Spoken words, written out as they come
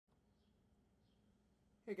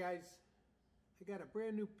Hey guys, I got a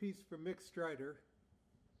brand new piece from Mick Strider.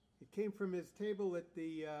 It came from his table at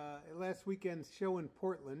the last weekend's show in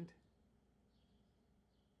Portland.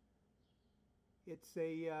 It's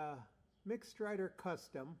a Mick Strider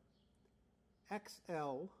Custom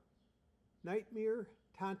XL Nighmare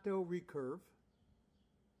Tanto recurve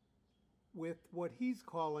with what he's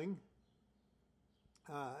calling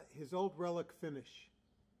his old relic finish.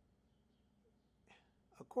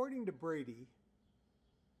 According to Brady,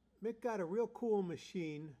 Mick got a real cool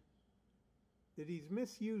machine that he's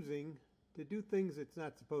misusing to do things it's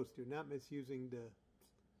not supposed to. Not misusing to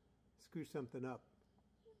screw something up.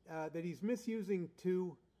 That he's misusing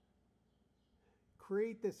to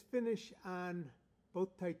create this finish on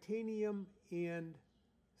both titanium and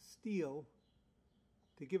steel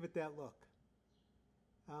to give it that look.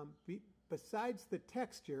 Besides the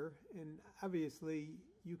texture, and obviously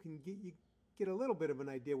you get a little bit of an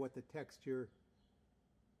idea what the texture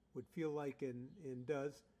would feel like and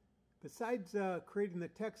does. Besides creating the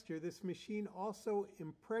texture, this machine also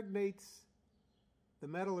impregnates the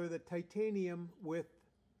metal or the titanium with,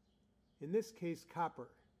 in this case, copper.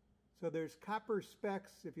 So there's copper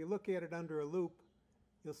specks. If you look at it under a loop,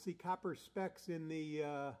 you'll see copper specks in the,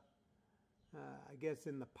 I guess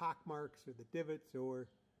in the pock marks or the divots or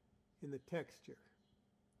in the texture.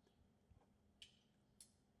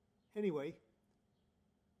 Anyway,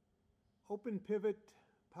 open pivot,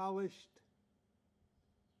 polished,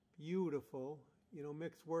 beautiful. You know,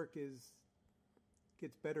 Mick's work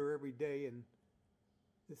gets better every day, and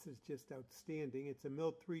this is just outstanding. It's a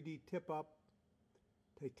milled 3D tip-up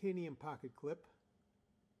titanium pocket clip.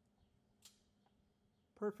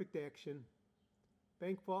 Perfect action.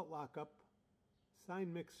 Bank vault lockup.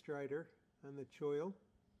 Signed Mick Strider on the choil.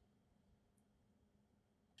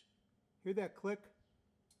 Hear that click?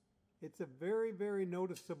 It's a very, very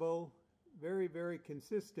noticeable, very, very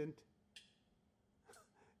consistent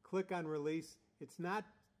click on release. It's not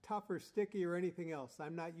tough or sticky or anything else.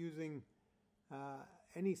 I'm not using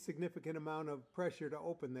any significant amount of pressure to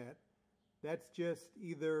open that. That's just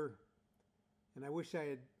either, and I wish I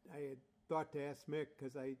had thought to ask Mick,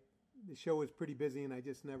 because the show was pretty busy and I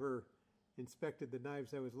just never inspected the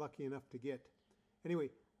knives I was lucky enough to get. Anyway,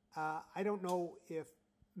 I don't know if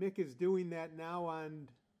Mick is doing that now on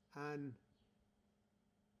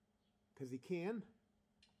because he can,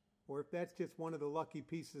 or if that's just one of the lucky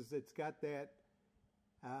pieces that's got that,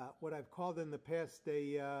 what I've called in the past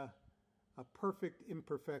a perfect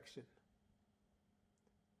imperfection.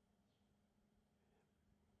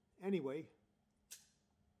 Anyway,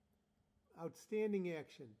 outstanding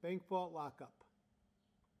action. Bank vault lockup.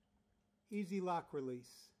 Easy lock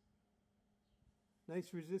release.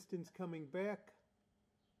 Nice resistance coming back.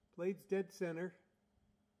 Blades dead center.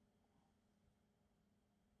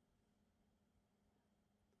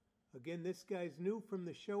 Again, this guy's new from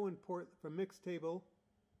the show in from Mick's table,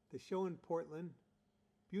 the show in Portland.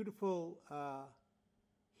 Beautiful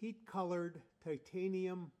heat-colored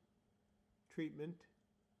titanium treatment.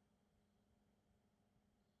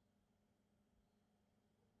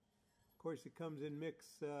 Of course, it comes in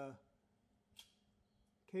Mick's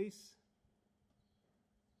case.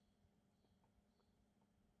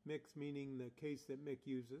 Mick's meaning the case that Mick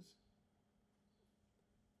uses.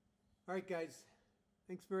 All right, guys.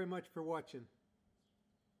 Thanks very much for watching.